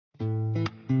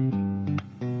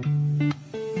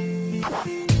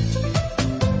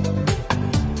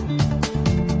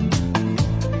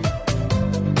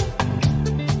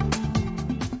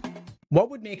What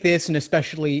would make this an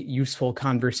especially useful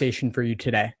conversation for you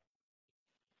today?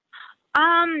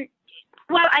 Um,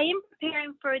 well, I am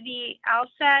preparing for the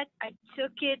LSAT. I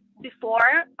took it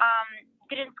before,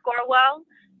 didn't score well.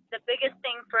 The biggest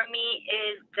thing for me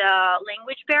is the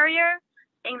language barrier.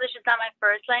 English is not my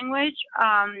first language,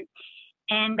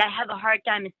 and I have a hard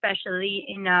time, especially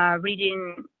in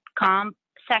reading comp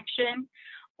section,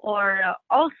 or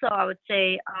also I would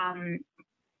say on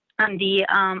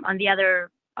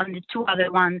the two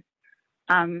other ones.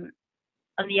 Um,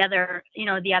 on the other,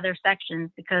 the other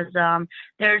sections, because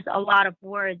there's a lot of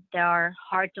words that are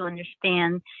hard to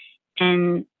understand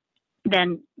and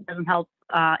then doesn't help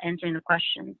answering the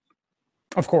questions.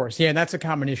 Of course. Yeah, that's a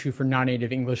common issue for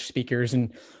non-native English speakers.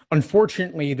 And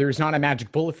unfortunately, there's not a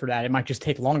magic bullet for that. It might just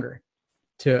take longer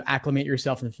to acclimate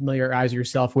yourself and familiarize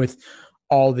yourself with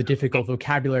all the difficult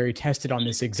vocabulary tested on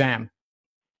this exam.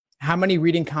 How many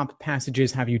reading comp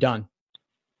passages have you done?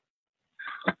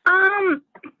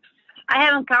 I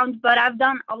haven't counted, but I've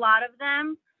done a lot of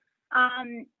them.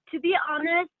 To be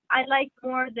honest, I like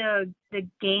more the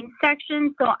game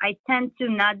section, so I tend to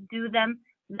not do them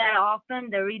that often,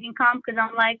 the reading comp, because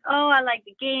I'm like, oh, I like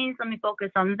the games, let me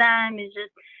focus on them. It's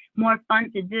just more fun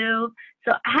to do.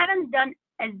 So I haven't done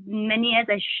as many as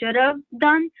I should have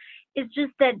done. It's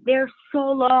just that they're so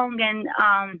long, and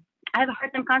I have a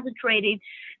hard time concentrating.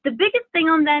 The biggest thing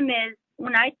on them is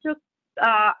when I took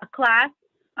a class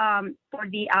for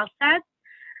the LSAT,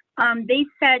 they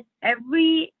said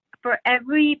for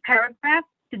every paragraph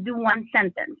to do one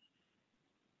sentence,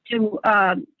 to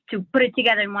put it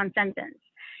together in one sentence,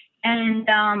 and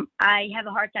I have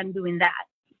a hard time doing that.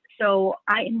 So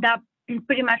I end up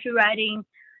pretty much rewriting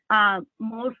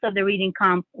most of the reading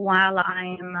comp while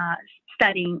I'm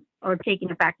studying or taking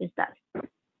a practice test.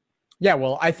 Yeah,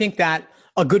 well, I think that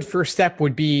a good first step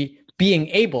would be being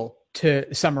able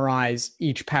to summarize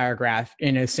each paragraph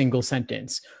in a single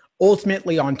sentence.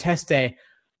 Ultimately, on test day,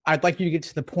 I'd like you to get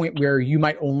to the point where you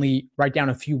might only write down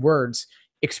a few words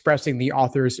expressing the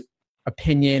author's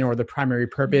opinion or the primary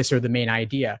purpose or the main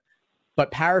idea.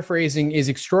 But paraphrasing is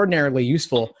extraordinarily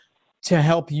useful to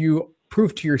help you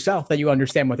prove to yourself that you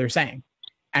understand what they're saying.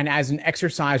 And as an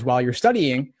exercise while you're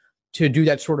studying, to do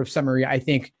that sort of summary, I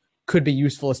think could be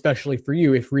useful, especially for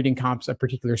you if reading comp's a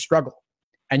particular struggle.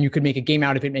 And you could make a game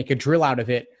out of it, make a drill out of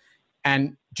it,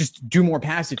 and just do more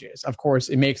passages. Of course,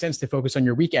 it makes sense to focus on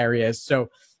your weak areas. So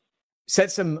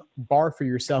set some bar for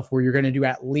yourself where you're going to do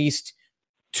at least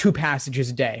 2 passages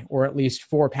a day, or at least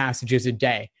 4 passages a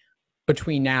day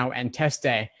between now and test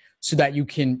day, so that you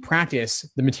can practice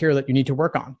the material that you need to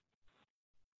work on.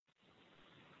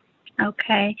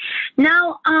 Okay.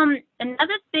 Now,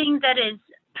 another thing that is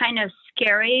kind of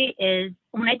scary is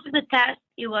when I took the test,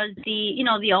 it was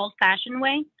the old-fashioned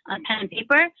way on pen and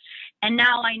paper, and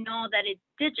now I know that it's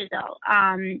digital.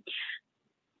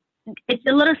 It's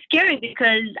a little scary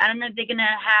because I don't know if they're gonna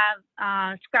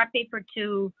have scrap paper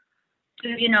to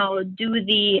do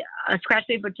the scratch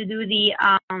paper to do the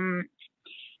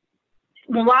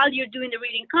while you're doing the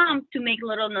reading comp, to make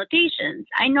little notations.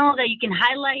 I know that you can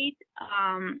highlight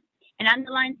and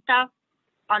underline stuff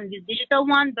on the digital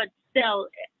one, but still,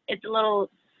 it's a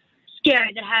little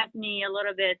scary. That has me a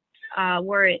little bit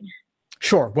worried.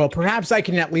 Sure. Well, perhaps I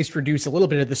can at least reduce a little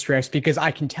bit of the stress, because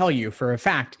I can tell you for a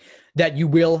fact that you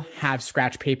will have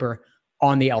scratch paper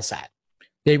on the LSAT.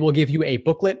 They will give you a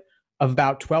booklet of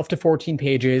about 12 to 14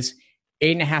 pages,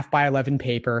 8.5 by 11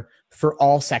 paper for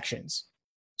all sections.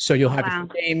 So you'll have a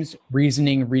few games,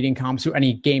 reasoning, reading comp, so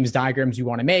any games diagrams you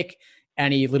want to make,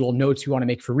 any little notes you want to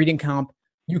make for reading comp,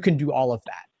 you can do all of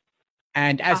that.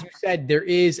 And as you said, there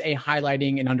is a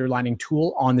highlighting and underlining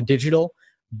tool on the digital,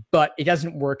 but it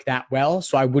doesn't work that well,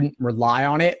 so I wouldn't rely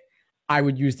on it. I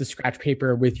would use the scratch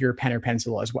paper with your pen or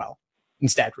pencil as well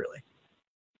instead, really.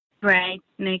 Right.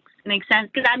 Makes sense,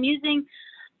 because I'm using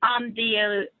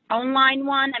the online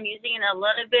one. I'm using it a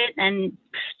little bit, and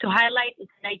to highlight,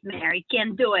 it's a nightmare. I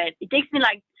can't do it. It takes me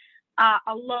like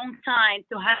a long time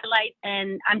to highlight,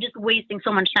 and I'm just wasting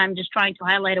so much time just trying to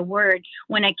highlight a word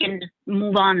when I can just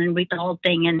move on and read the whole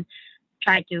thing and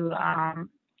try to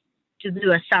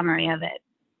do a summary of it.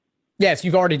 Yes,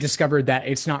 you've already discovered that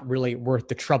it's not really worth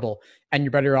the trouble, and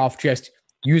you're better off just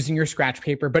using your scratch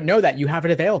paper, but know that you have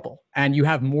it available and you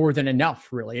have more than enough,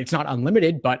 really. It's not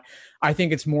unlimited, but I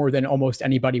think it's more than almost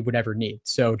anybody would ever need.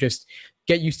 So just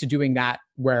get used to doing that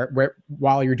where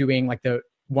while you're doing like the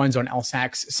ones on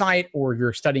LSAC's site, or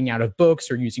you're studying out of books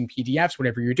or using PDFs,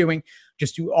 whatever you're doing,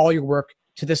 just do all your work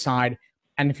to the side.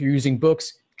 And if you're using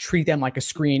books, treat them like a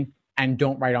screen and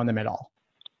don't write on them at all.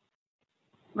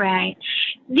 Right.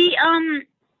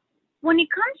 when it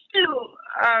comes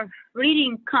to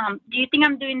reading comp, do you think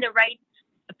I'm doing the right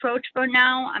approach for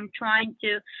now? I'm trying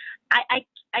to, I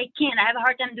can't. I have a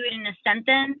hard time doing it in a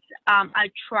sentence. I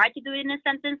try to do it in a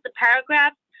sentence, the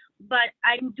paragraph, but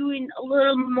I'm doing a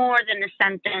little more than a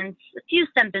sentence, a few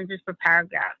sentences per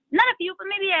paragraph. Not a few, but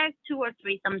maybe I have 2 or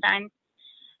 3 sometimes.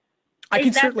 I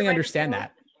can certainly understand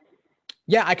that.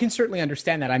 Yeah, I can certainly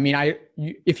understand that. I mean,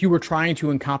 if you were trying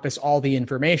to encompass all the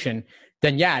information,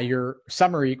 then yeah, your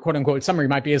summary, quote unquote, summary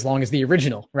might be as long as the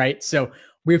original, right? So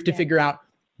we have to figure out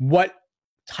what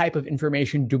type of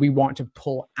information do we want to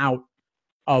pull out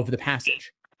of the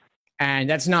passage. And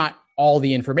that's not all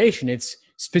the information. It's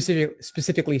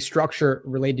specifically structure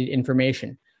related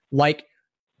information, like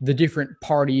the different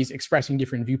parties expressing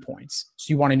different viewpoints.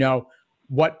 So you want to know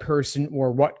what person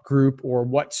or what group or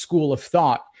what school of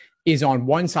thought is on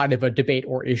one side of a debate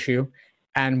or issue,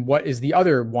 and what is the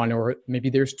other one, or maybe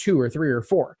there's 2 or 3 or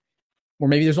 4, or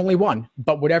maybe there's only one,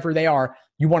 but whatever they are,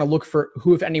 you want to look for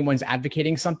who, if anyone's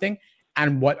advocating something,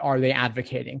 and what are they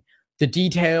advocating. The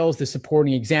details, the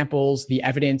supporting examples, the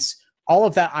evidence, all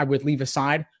of that I would leave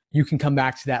aside. You can come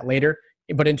back to that later.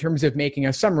 But in terms of making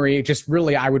a summary, just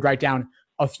really I would write down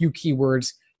a few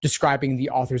keywords describing the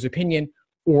author's opinion,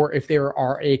 or if there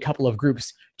are a couple of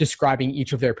groups describing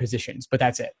each of their positions, but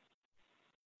that's it.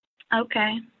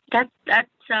 Okay, that's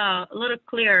a little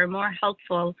clearer, more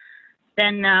helpful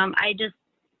than I just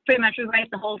pretty much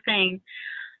rewrite the whole thing.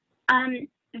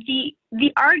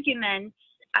 The arguments,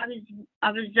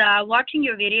 I was watching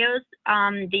your videos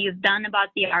that you've done about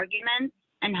the arguments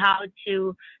and how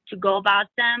to go about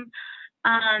them.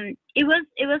 It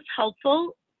was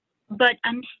helpful, but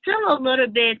I'm still a little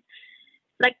bit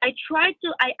like I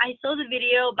saw the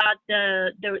video about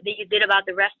that you did about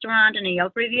the restaurant and the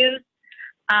Yelp reviews.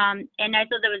 And I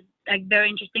thought that was like very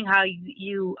interesting how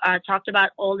you talked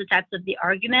about all the types of the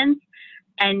arguments,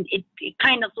 and it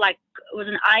kind of like was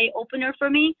an eye opener for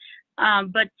me.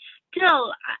 But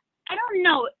still, I don't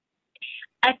know.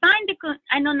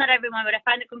 I know not everyone, but I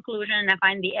find the conclusion and I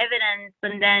find the evidence,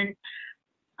 and then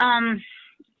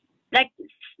like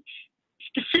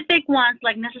specific ones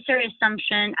like necessary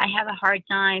assumption, I have a hard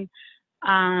time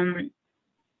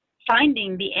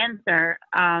finding the answer,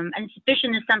 and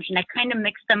sufficient assumption, I kind of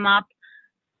mix them up.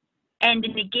 And the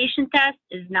negation test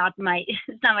is not my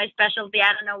specialty.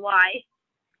 I don't know why.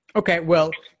 Okay, well,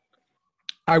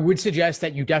 I would suggest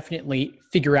that you definitely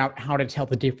figure out how to tell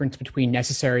the difference between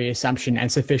necessary assumption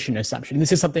and sufficient assumption.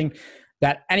 This is something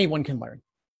that anyone can learn.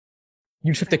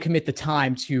 You just have to commit the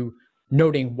time to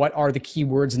noting what are the key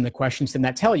words in the questions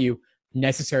that tell you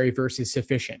necessary versus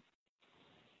sufficient.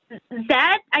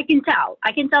 That I can tell.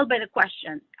 I can tell by the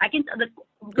question.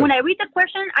 When I read the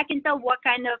question, I can tell what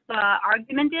kind of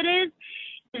argument it is.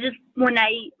 It's just when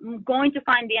I'm going to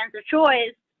find the answer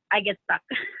choice, I get stuck.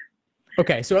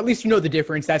 Okay, so at least you know the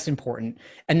difference. That's important.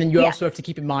 And then you also have to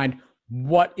keep in mind,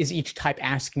 what is each type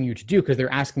asking you to do, because they're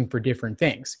asking for different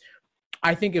things.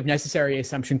 I think of necessary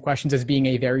assumption questions as being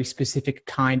a very specific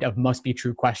kind of must be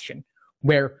true question,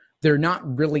 where they're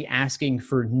not really asking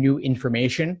for new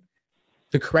information.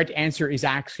 The correct answer is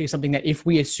actually something that if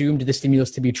we assumed the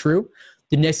stimulus to be true,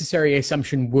 the necessary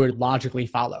assumption would logically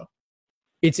follow.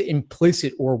 It's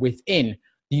implicit or within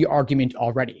the argument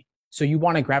already. So you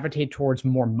want to gravitate towards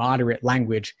more moderate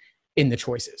language in the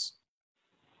choices.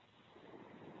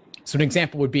 So an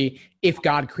example would be, if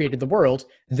God created the world,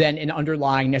 then an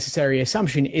underlying necessary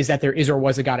assumption is that there is or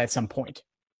was a God at some point.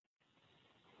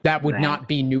 That would not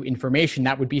be new information.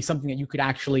 That would be something that you could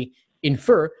actually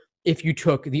infer if you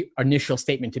took the initial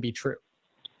statement to be true.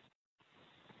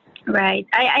 Right.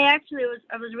 I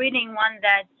was reading one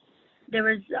that there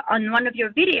was on one of your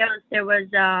videos, there was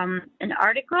an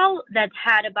article that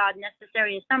had about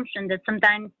necessary assumption that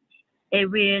sometimes it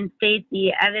reinstates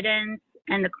the evidence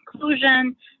and the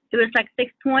conclusion. It was like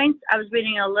 6 points. I was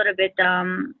reading a little bit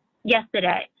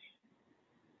yesterday.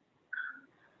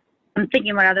 I'm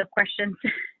thinking about other questions.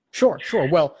 Sure.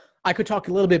 Well, I could talk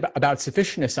a little bit about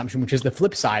sufficient assumption, which is the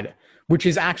flip side, which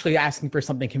is actually asking for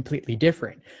something completely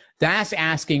different. That's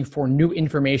asking for new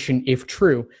information, if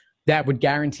true, that would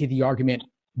guarantee the argument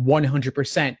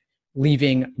 100%,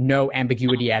 leaving no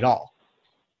ambiguity at all.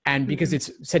 And because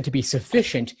it's said to be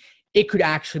sufficient, it could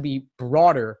actually be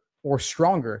broader or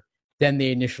stronger than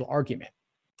the initial argument.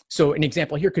 So an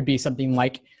example here could be something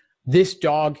like, this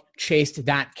dog chased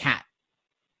that cat.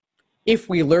 If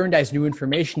we learned as new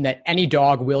information that any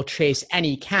dog will chase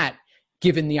any cat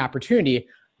given the opportunity,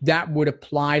 that would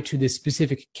apply to this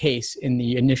specific case in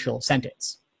the initial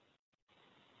sentence.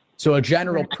 So a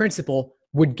general principle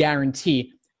would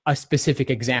guarantee a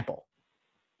specific example.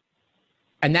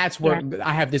 And that's where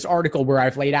I have this article where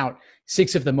I've laid out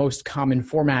 6 of the most common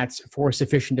formats for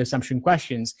sufficient assumption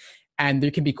questions. And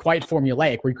they can be quite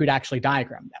formulaic where you could actually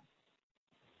diagram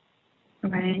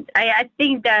them. Right. I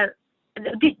think that,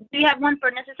 do you have one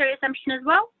for necessary assumption as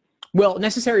well? Well,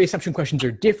 necessary assumption questions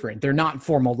are different. They're not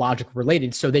formal logic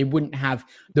related, so they wouldn't have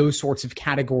those sorts of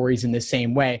categories in the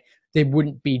same way. They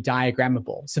wouldn't be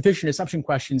diagrammable. Sufficient assumption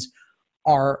questions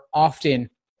are often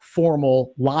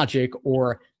formal logic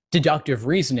or deductive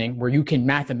reasoning where you can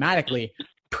mathematically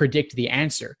predict the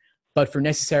answer. But for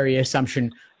necessary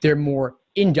assumption, they're more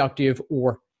inductive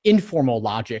or informal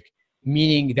logic,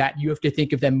 meaning that you have to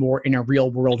think of them more in a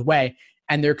real world way.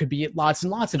 And there could be lots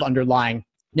and lots of underlying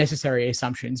necessary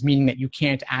assumptions, meaning that you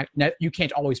can't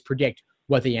always predict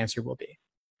what the answer will be.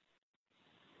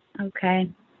 Okay.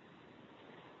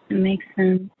 That makes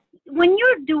sense. When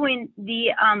you're doing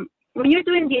the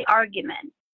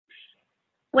argument,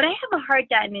 what I have a hard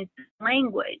time is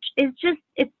language. It's just,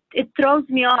 it throws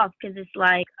me off because it's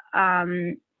like,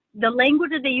 the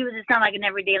language that they use is not like an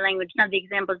everyday language, not the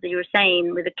examples that you were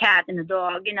saying with the cat and the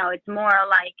dog. You know, it's more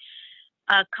like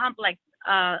complex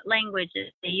language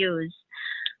that they use.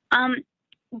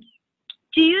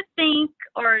 Do you think,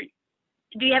 or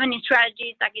do you have any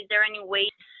strategies? Like, is there any way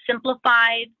to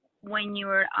simplify when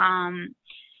you're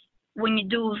when you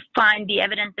do find the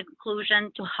evidence, the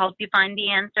conclusion, to help you find the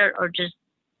answer, or just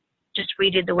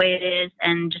read it the way it is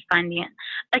and just find the answer?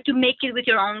 Like, to make it with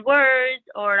your own words,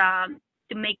 or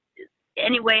to make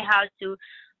any way how to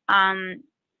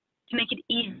make it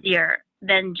easier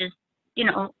than just, you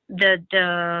know,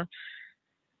 the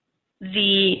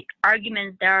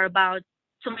arguments that are about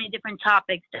so many different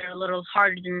topics that are a little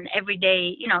harder than an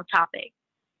everyday, you know, topic.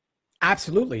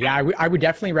 Absolutely. Yeah, I would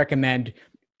definitely recommend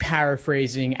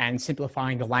paraphrasing and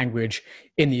simplifying the language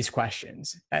in these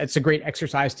questions. It's a great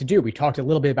exercise to do. We talked a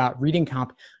little bit about reading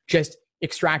comp, just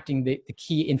extracting the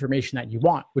key information that you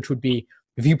want, which would be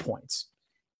viewpoints.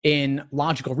 In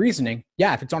logical reasoning,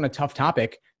 yeah, if it's on a tough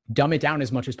topic, dumb it down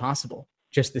as much as possible,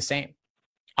 just the same.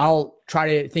 I'll try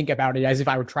to think about it as if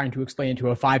I were trying to explain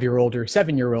to a 5-year-old or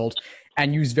 7-year-old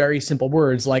and use very simple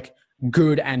words like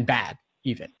good and bad,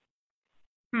 even.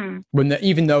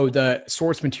 Even though the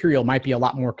source material might be a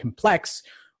lot more complex,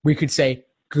 we could say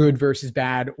good versus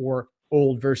bad, or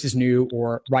old versus new,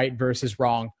 or right versus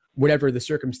wrong, whatever the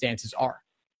circumstances are.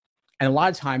 And a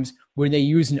lot of times when they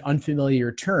use an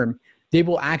unfamiliar term, they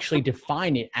will actually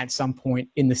define it at some point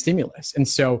in the stimulus. And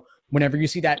so whenever you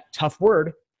see that tough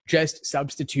word, just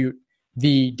substitute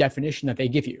the definition that they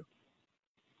give you.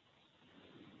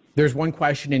 There's one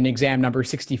question in exam number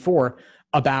 64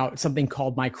 about something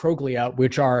called microglia,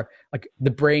 which are like the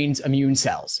brain's immune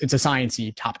cells. It's a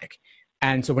sciencey topic.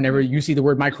 And so whenever you see the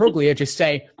word microglia, just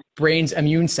say brain's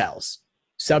immune cells.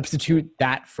 Substitute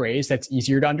that phrase. That's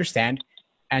easier to understand.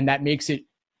 And that makes it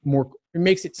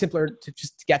simpler to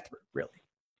just get through, really.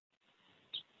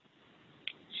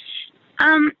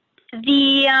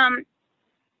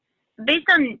 Based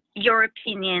on your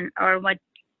opinion or what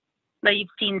you've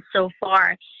seen so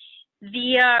far,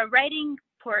 the writing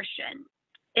portion,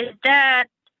 is that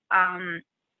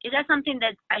something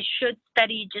that I should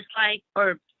study just like,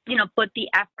 or, you know, put the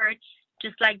effort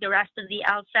just like the rest of the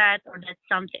LSAT, or that's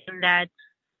something that,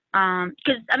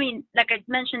 because I mean, like I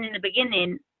mentioned in the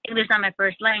beginning, English is not my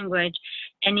first language,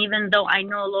 and even though I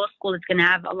know law school is going to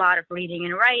have a lot of reading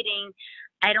and writing,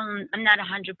 I'm not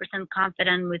 100%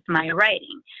 confident with my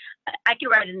writing. I could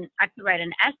write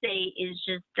an essay. It's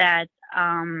just that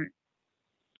when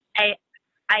I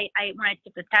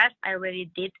took the test, I already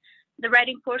did the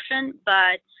writing portion,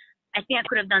 but I think I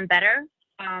could have done better.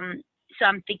 So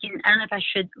I'm thinking, I don't know if I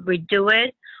should redo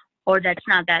it, or that's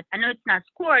not that. I know it's not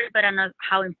scored, but I don't know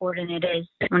how important it is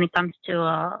when it comes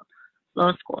to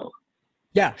law school.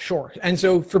 Yeah, sure. And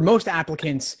so for most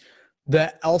applicants,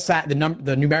 the LSAT,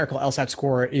 the numerical LSAT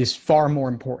score is far more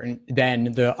important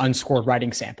than the unscored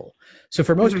writing sample. So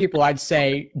for most people, I'd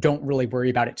say don't really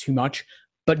worry about it too much.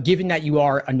 But given that you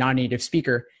are a non-native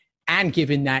speaker, and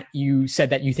given that you said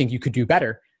that you think you could do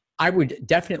better, I would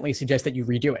definitely suggest that you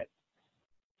redo it.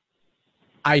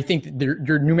 I think that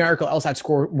your numerical LSAT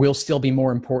score will still be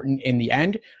more important in the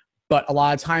end. But a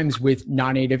lot of times with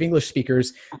non-native English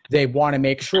speakers, they want to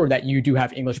make sure that you do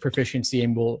have English proficiency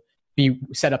and will be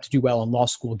set up to do well in law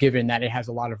school, given that it has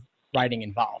a lot of writing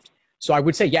involved. So I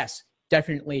would say, yes,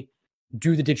 definitely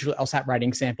do the digital LSAT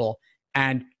writing sample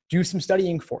and do some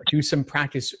studying for it. Do some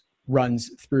practice runs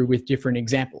through with different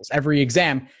examples. Every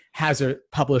exam has a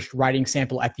published writing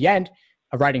sample at the end,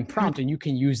 a writing prompt, and you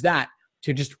can use that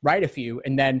to just write a few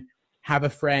and then have a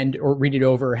friend or read it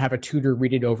over, have a tutor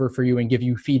read it over for you and give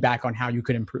you feedback on how you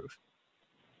could improve.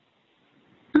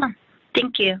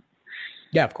 Thank you.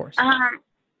 Yeah, of course.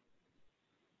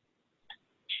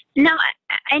 Now,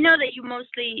 I know that you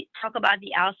mostly talk about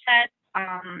the LSAT,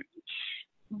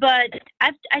 but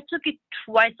I took it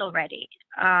twice already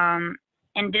and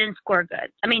didn't score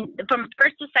good. I mean, from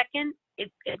first to second,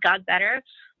 it got better,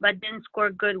 but didn't score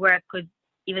good where I could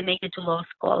even make it to law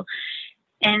school.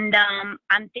 And I'm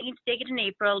thinking to take it in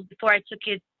April. Before I took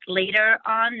it later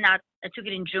on, I took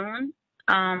it in June.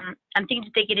 I'm thinking to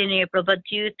take it in April, but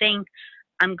do you think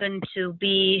I'm going to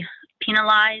be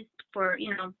penalized for,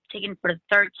 taking for the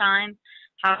third time?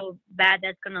 How bad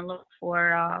that's going to look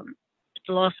for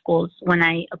law schools when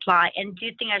I apply? And do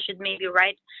you think I should maybe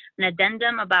write an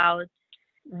addendum about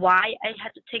why I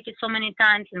had to take it so many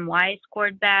times and why I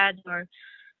scored bad, or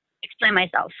explain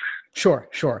myself? Sure.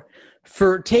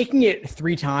 For taking it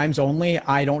 3 times only,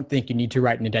 I don't think you need to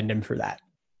write an addendum for that.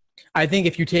 I think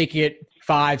if you take it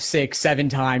 5, 6, 7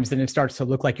 times, then it starts to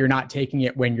look like you're not taking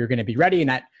it when you're going to be ready, and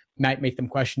that might make them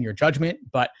question your judgment.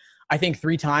 But I think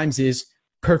 3 times is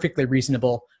perfectly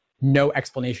reasonable. No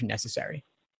explanation necessary.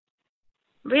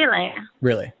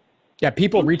 Really. Yeah,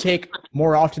 people retake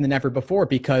more often than ever before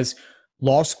because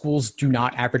law schools do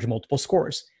not average multiple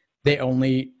scores. They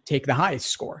only take the highest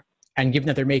score. And given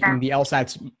that they're making the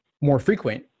LSATs more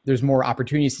frequent, there's more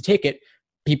opportunities to take it.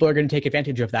 People are going to take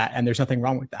advantage of that, and there's nothing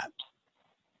wrong with that.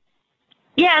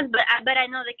 Yes, but I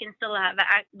know they can still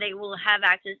they will have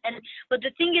access. But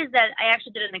the thing is that I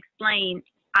actually didn't explain.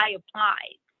 I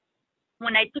applied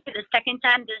when I took it the second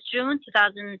time this June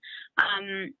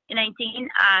 2019.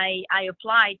 I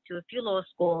applied to a few law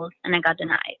schools and I got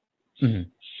denied. Mm-hmm.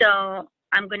 So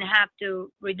I'm going to have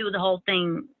to redo the whole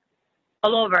thing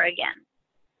all over again.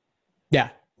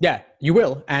 Yeah, you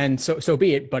will, and so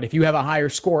be it. But if you have a higher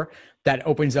score that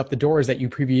opens up the doors that you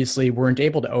previously weren't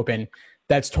able to open,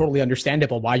 that's totally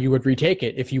understandable why you would retake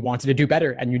it if you wanted to do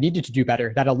better and you needed to do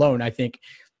better. That alone, I think,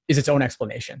 is its own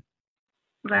explanation.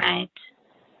 Right.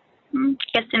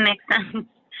 Guess it makes sense.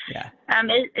 Yeah.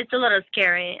 It's a little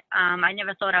scary. I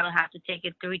never thought I would have to take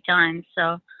it 3 times.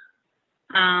 So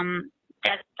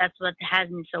that's what has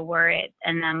me so worried.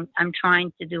 And I'm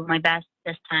trying to do my best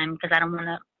this time because I don't want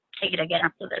to take it again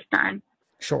after this time.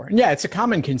 Sure. Yeah, it's a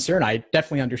common concern. I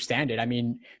definitely understand it. I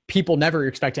mean, people never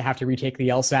expect to have to retake the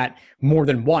LSAT more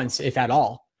than once, if at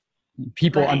all.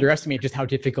 People underestimate just how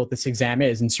difficult this exam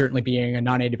is. And certainly being a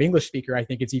non-native English speaker, I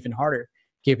think it's even harder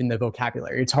given the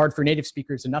vocabulary. It's hard for native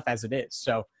speakers enough as it is.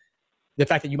 So the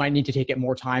fact that you might need to take it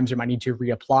more times or might need to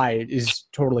reapply is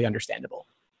totally understandable.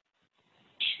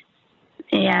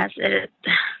 Yes, it is.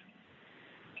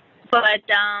 But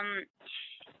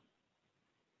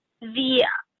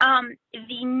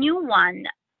the new one,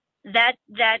 that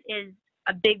is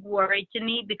a big worry to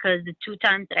me because the 2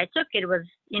 times that I took it was,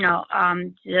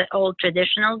 the old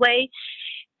traditional way.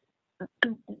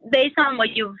 Based on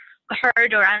what you've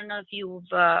heard, or I don't know if you've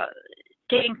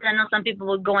taken, I know some people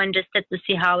will go and just sit to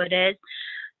see how it is.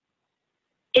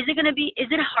 Is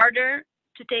it harder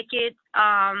to take it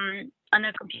on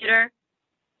a computer?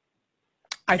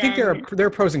 I think there are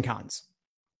pros and cons.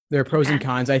 There are pros and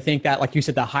cons. I think that, like you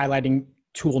said, the highlighting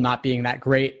tool not being that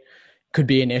great could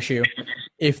be an issue.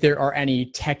 If there are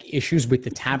any tech issues with the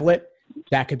tablet,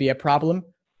 that could be a problem.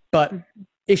 But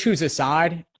issues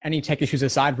aside, any tech issues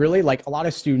aside, really, like a lot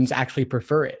of students actually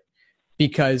prefer it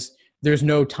because there's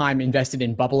no time invested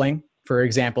in bubbling. For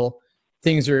example,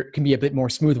 things can be a bit more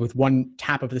smooth with one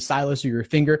tap of the stylus or your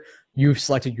finger. You've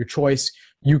selected your choice.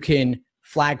 You can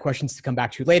flag questions to come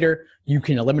back to later. You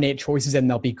can eliminate choices and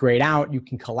they'll be grayed out. You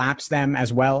can collapse them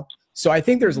as well. So I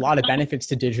think there's a lot of benefits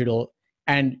to digital,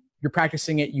 and you're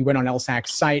practicing it. You went on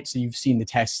LSAC's site, so you've seen the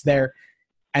tests there.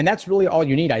 And that's really all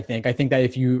you need, I think. I think that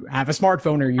if you have a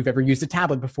smartphone or you've ever used a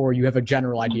tablet before, you have a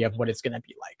general idea of what it's going to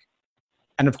be like.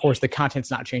 And of course, the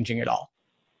content's not changing at all.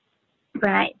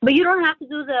 Right. But you don't have to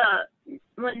do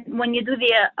when you do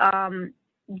the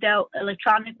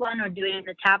electronic one or do it in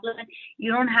the tablet,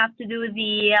 you don't have to do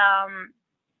the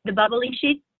bubbling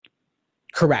sheet?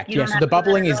 Correct. Yeah. So the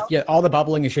bubbling is, all the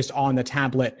bubbling is just on the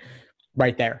tablet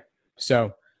right there.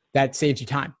 So that saves you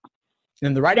time. And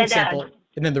then the writing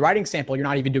sample, you're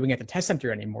not even doing it at the test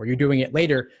center anymore. You're doing it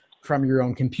later from your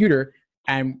own computer,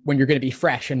 and when you're going to be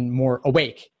fresh and more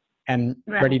awake and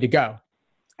ready to go.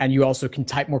 And you also can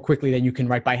type more quickly than you can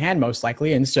write by hand, most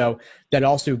likely. And so that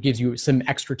also gives you some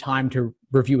extra time to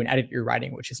review and edit your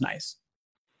writing, which is nice.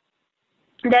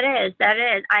 That is.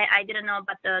 I didn't know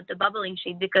about the bubbling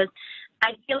sheet because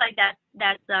I feel like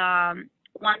that's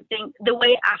one thing. The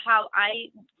way how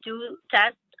I do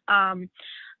test, I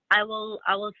will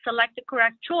select the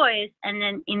correct choice, and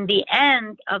then in the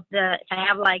end of if I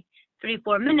have like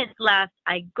 3-4 minutes left,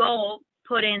 I go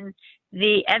put in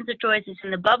the answer choices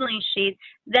in the bubbling sheet.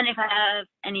 Then if I have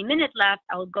any minute left,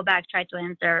 I will go back, try to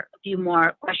answer a few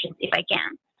more questions if I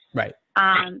can. Right.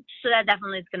 So that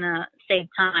definitely is going to save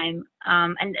time.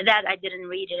 And that I didn't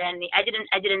read it, and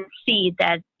I didn't see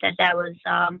that was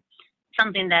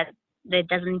something that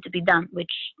doesn't need to be done,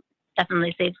 which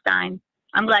definitely saves time.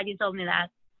 I'm glad you told me that.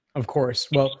 Of course.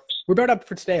 Well, we're about up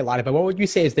for today a lot, but what would you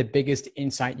say is the biggest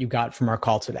insight you got from our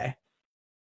call today?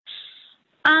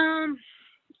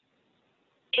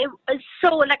 It was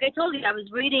so, like I told you, I was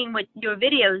reading with your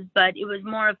videos, but it was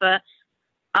more of a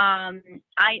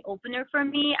eye opener for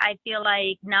me. I feel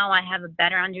like now I have a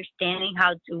better understanding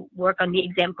how to work on the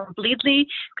exam completely,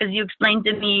 because you explained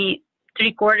to me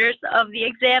 3/4 of the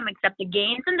exam except the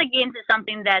gains, and the gains is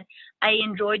something that I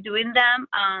enjoy doing them.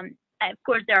 Of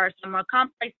course, there are some more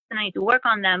complex and I need to work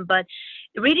on them, but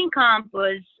the reading comp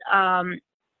was,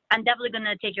 I'm definitely going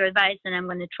to take your advice, and I'm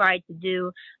going to try to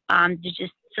do, to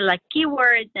just select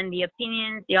keywords and the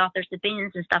opinions, the author's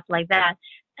opinions and stuff like that.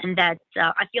 And that,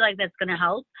 I feel like that's going to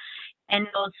help. And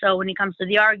also when it comes to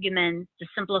the arguments, to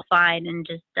simplify it and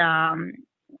just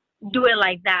do it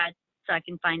like that so I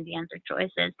can find the answer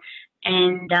choices.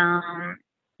 And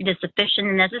the sufficient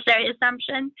and necessary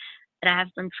assumption, that I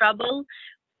have some trouble.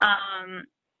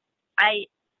 I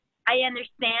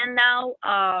understand now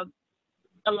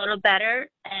a little better,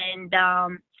 and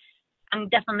I'm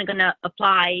definitely going to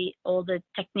apply all the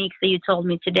techniques that you told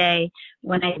me today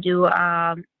when I do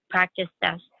practice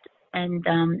tests, and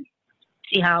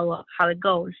see how it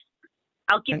goes.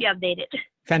 I'll keep you updated.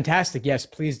 Fantastic. Yes,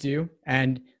 please do.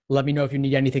 And let me know if you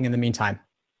need anything in the meantime.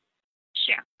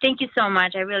 Sure. Thank you so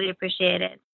much. I really appreciate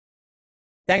it.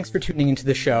 Thanks for tuning into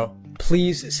the show.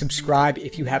 Please subscribe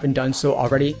if you haven't done so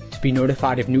already to be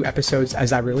notified of new episodes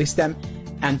as I release them.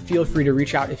 And feel free to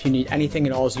reach out if you need anything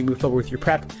at all as you move forward with your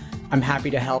prep. I'm happy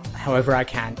to help however I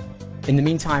can. In the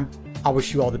meantime, I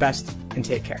wish you all the best and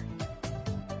take care.